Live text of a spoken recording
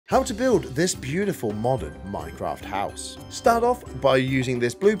How to build this beautiful modern Minecraft house. Start off by using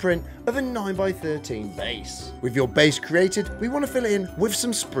this blueprint of a 9x13 base. With your base created, we want to fill it in with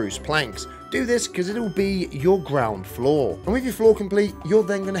some spruce planks. Do this because it will be your ground floor. And with your floor complete, you're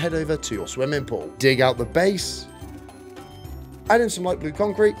then going to head over to your swimming pool. Dig out the base, add in some light blue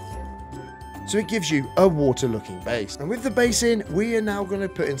concrete, so it gives you a water looking base. And with the base in, we are now going to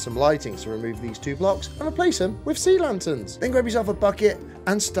put in some lighting. So remove these two blocks and replace them with sea lanterns. Then grab yourself a bucket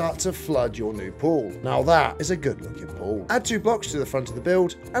and start to flood your new pool. Now that is a good looking pool. Add 2 blocks to the front of the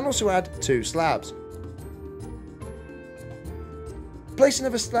build and also add 2 slabs. Place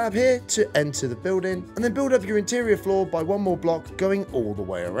another slab here to enter the building and then build up your interior floor by 1 more block going all the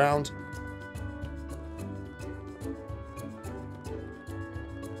way around.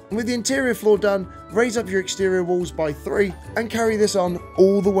 And with the interior floor done, raise up your exterior walls by 3 and carry this on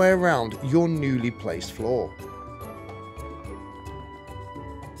all the way around your newly placed floor.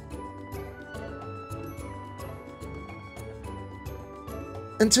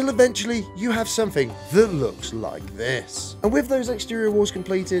 Until eventually you have something that looks like this. And with those exterior walls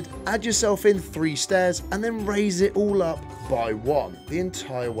completed, add yourself in 3 stairs and then raise it all up by 1 the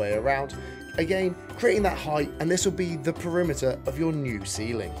entire way around. Again, creating that height, and this will be the perimeter of your new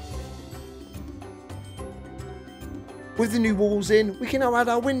ceiling. With the new walls in, we can now add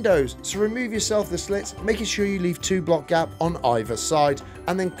our windows. So remove yourself the slits, making sure you leave 2 block gap on either side,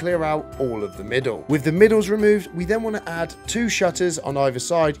 and then clear out all of the middle. With the middles removed, we then want to add 2 shutters on either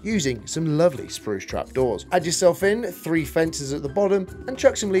side using some lovely spruce trapdoors. Add yourself in 3 fences at the bottom and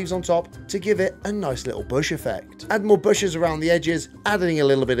chuck some leaves on top to give it a nice little bush effect. Add more bushes around the edges, adding a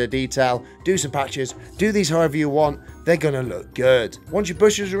little bit of detail, do some patches, do these however you want, they're gonna look good. Once your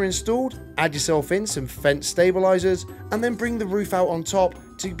bushes are installed, add yourself in some fence stabilizers and then bring the roof out on top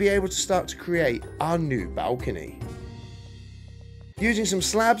to be able to start to create our new balcony. Using some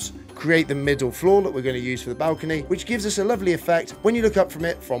slabs, create the middle floor that we're going to use for the balcony, which gives us a lovely effect when you look up from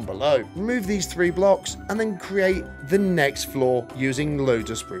it from below. Remove these 3 blocks and then create the next floor using loads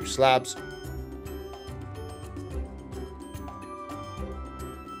of spruce slabs.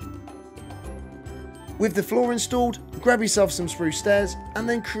 With the floor installed, grab yourself some spruce stairs and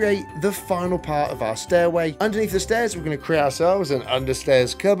then create the final part of our stairway. Underneath the stairs, we're going to create ourselves an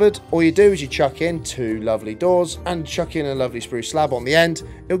understairs cupboard. All you do is you chuck in 2 lovely doors and chuck in a lovely spruce slab on the end.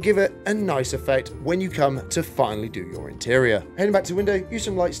 It'll give it a nice effect when you come to finally do your interior. Heading back to the window, use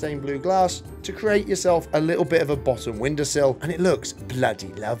some light stained blue glass to create yourself a little bit of a bottom windowsill, and it looks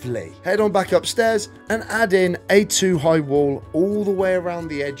bloody lovely. Head on back upstairs and add in a 2 high wall all the way around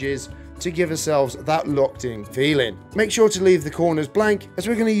the edges to give ourselves that locked in feeling. Make sure to leave the corners blank as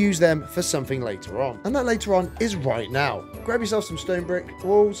we're going to use them for something later on. And that later on is right now. Grab yourself some stone brick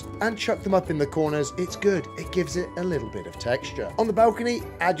walls and chuck them up in the corners. It's good. It gives it a little bit of texture. On the balcony,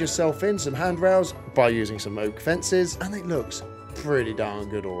 add yourself in some handrails by using some oak fences, and it looks pretty darn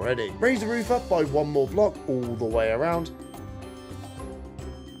good already. Raise the roof up by 1 more block all the way around.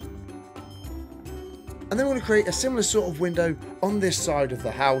 And then we're going to create a similar sort of window on this side of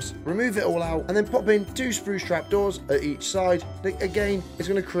the house. Remove it all out and then pop in 2 spruce trapdoors at each side. That again is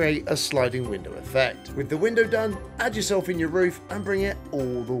going to create a sliding window effect. With the window done, add yourself in your roof and bring it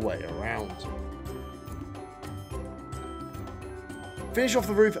all the way around. Finish off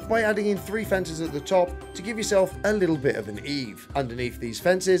the roof by adding in 3 fences at the top to give yourself a little bit of an eave. Underneath these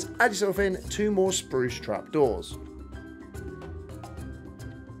fences, add yourself in 2 more spruce trapdoors.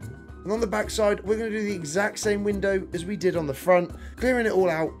 And on the back side, we're going to do the exact same window as we did on the front, clearing it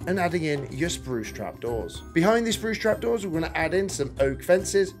all out and adding in your spruce trapdoors. Behind these spruce trapdoors, we're going to add in some oak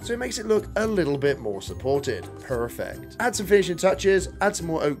fences, so it makes it look a little bit more supported. Perfect. Add some finishing touches, add some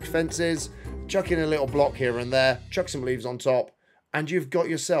more oak fences, chuck in a little block here and there, chuck some leaves on top, and you've got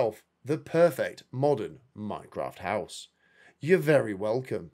yourself the perfect modern Minecraft house. You're very welcome.